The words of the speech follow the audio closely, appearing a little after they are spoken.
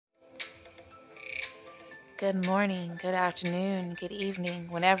Good morning, good afternoon, good evening,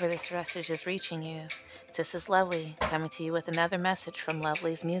 whenever this message is reaching you. This is Lovely, coming to you with another message from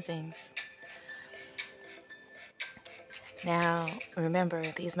Lovely's Musings. Now, remember,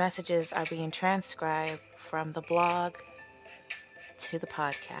 these messages are being transcribed from the blog to the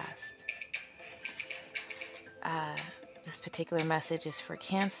podcast. This particular message is for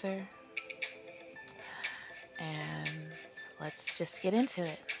Cancer, and let's just get into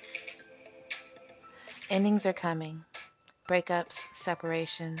it. Endings are coming. Breakups,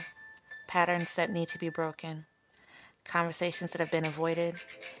 separations, patterns that need to be broken, conversations that have been avoided,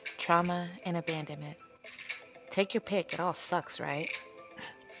 trauma, and abandonment. Take your pick. It all sucks, right?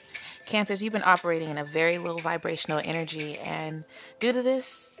 Cancers, you've been operating in a very low vibrational energy, and due to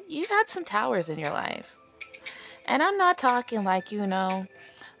this, you've had some towers in your life. And I'm not talking like,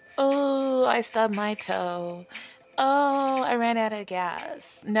 oh, I stubbed my toe. Oh, I ran out of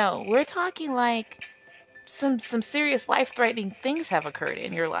gas. No, we're talking like some serious life-threatening things have occurred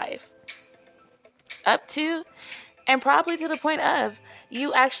in your life. Up to, and probably to the point of,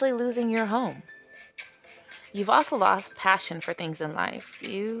 you actually losing your home. You've also lost passion for things in life.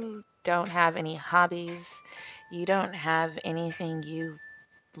 You don't have any hobbies. You don't have anything you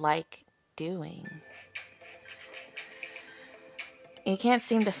like doing. You can't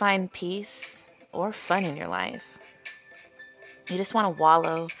seem to find peace or fun in your life. You just want to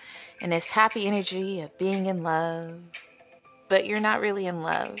wallow in this happy energy of being in love, but you're not really in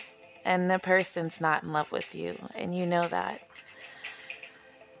love, and the person's not in love with you, and you know that.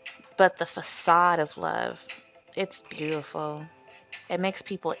 But the facade of love, it's beautiful. It makes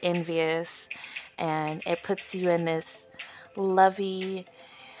people envious, and it puts you in this lovey,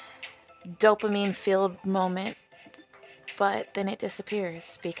 dopamine-filled moment, but then it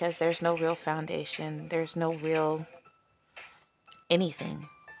disappears because there's no real foundation. There's no real anything.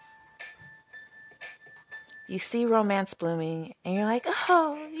 You see romance blooming, and you're like,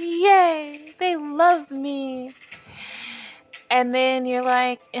 oh, yay, they love me. And then you're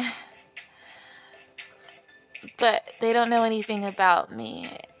like, but they don't know anything about me,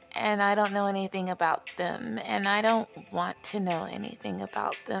 and I don't know anything about them, and I don't want to know anything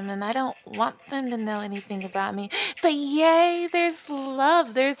about them, and I don't want them to know anything about me. But yay, there's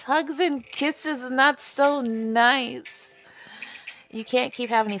love, there's hugs and kisses, and that's so nice. You can't keep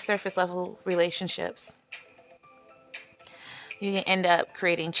having these surface level relationships. You can end up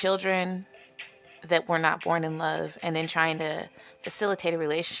creating children that were not born in love, and then trying to facilitate a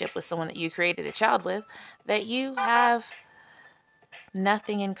relationship with someone that you created a child with that you have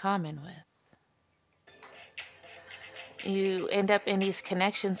nothing in common with. You end up in these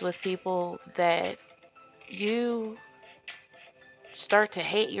connections with people that you start to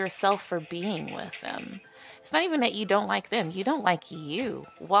hate yourself for being with them. It's not even that you don't like them. You don't like you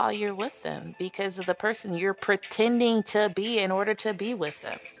while you're with them because of the person you're pretending to be in order to be with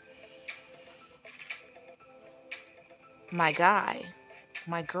them. My guy,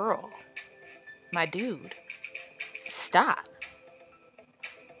 my girl, my dude, stop.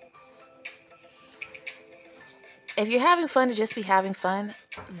 If you're having fun to just be having fun,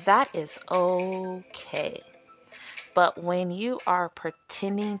 that is okay. But when you are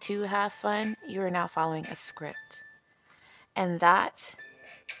pretending to have fun, you are now following a script. And that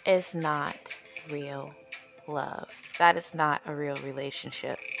is not real love. That is not a real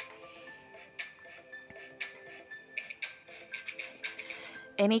relationship.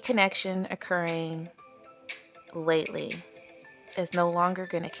 Any connection occurring lately is no longer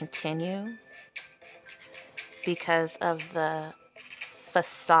going to continue because of the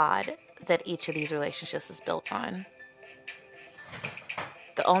facade that each of these relationships is built on.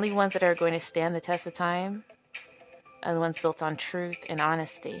 The only ones that are going to stand the test of time are the ones built on truth and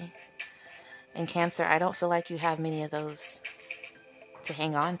honesty. And Cancer, I don't feel like you have many of those to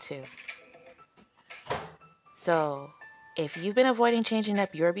hang on to. So, if you've been avoiding changing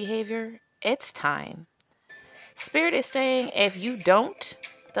up your behavior, it's time. Spirit is saying if you don't,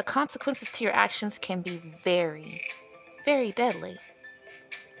 the consequences to your actions can be very, very deadly.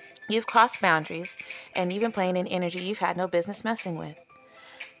 You've crossed boundaries, and you've been playing in energy you've had no business messing with.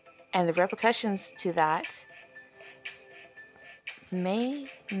 And the repercussions to that may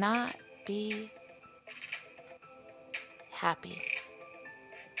not be happy.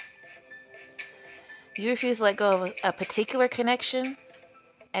 You refuse to let go of a particular connection,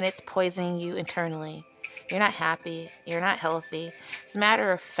 and it's poisoning you internally. You're not happy. You're not healthy. As a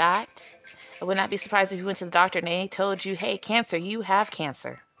matter of fact, I would not be surprised if you went to the doctor and they told you, hey, Cancer, you have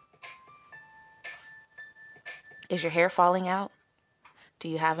cancer. Is your hair falling out? Do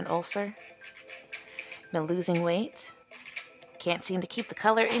you have an ulcer? Been losing weight? Can't seem to keep the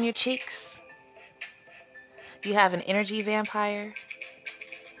color in your cheeks? You have an energy vampire,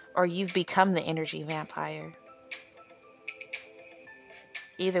 or you've become the energy vampire.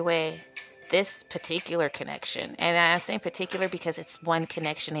 Either way, this particular connection, and I'm saying particular because it's one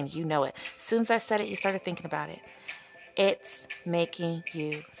connection and you know it. As soon as I said it, you started thinking about it. It's making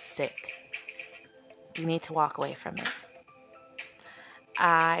you sick. You need to walk away from it.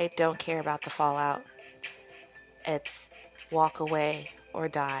 I don't care about the fallout. It's walk away or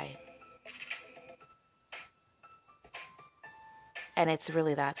die. And it's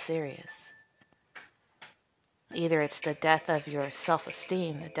really that serious. Either it's the death of your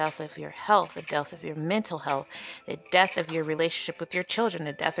self-esteem, the death of your health, the death of your mental health, the death of your relationship with your children,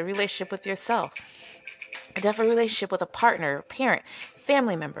 the death of relationship with yourself, the death of a relationship with a partner, parent,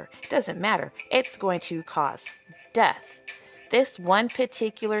 family member. It doesn't matter. It's going to cause death. This one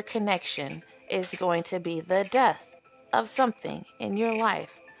particular connection is going to be the death of something in your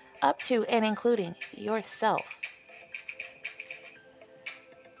life, up to and including yourself.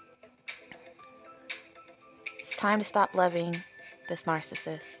 It's time to stop loving this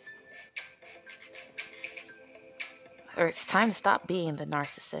narcissist. Or it's time to stop being the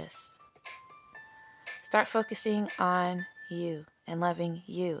narcissist. Start focusing on you and loving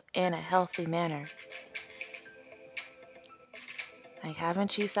you in a healthy manner. Like,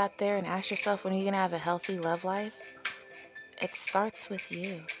 haven't you sat there and asked yourself, when are you going to have a healthy love life? It starts with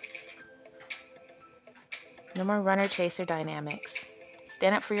you. No more runner-chaser dynamics.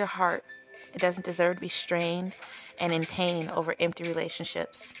 Stand up for your heart. It doesn't deserve to be strained and in pain over empty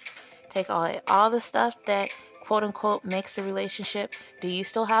relationships. Take all the stuff that, quote-unquote, makes a relationship. Do you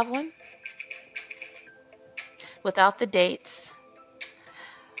still have one? Without the dates,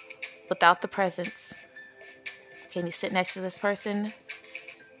 without the presents. Can you sit next to this person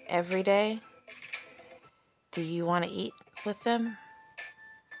every day? Do you want to eat with them?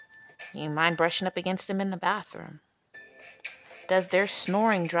 You mind brushing up against them in the bathroom? Does their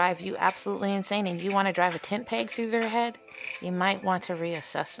snoring drive you absolutely insane and you want to drive a tent peg through their head? You might want to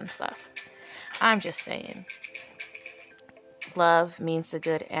reassess some stuff. I'm just saying. Love means the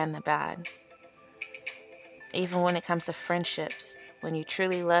good and the bad. Even when it comes to friendships, when you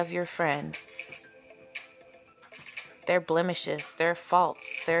truly love your friend, their blemishes, their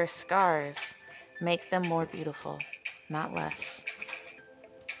faults, their scars make them more beautiful, not less.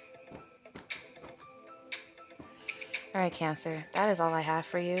 All right, Cancer, that is all I have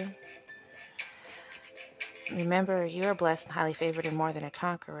for you. Remember, you are blessed and highly favored and more than a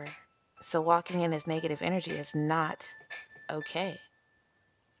conqueror. So walking in this negative energy is not okay.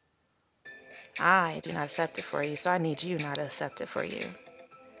 I do not accept it for you, so I need you not to accept it for you.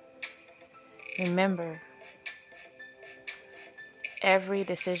 Remember, every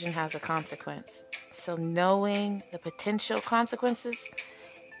decision has a consequence. So knowing the potential consequences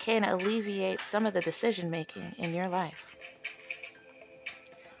can alleviate some of the decision making in your life.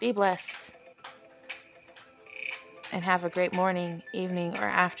 Be blessed. And have a great morning, evening, or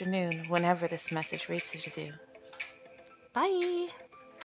afternoon whenever this message reaches you. Bye.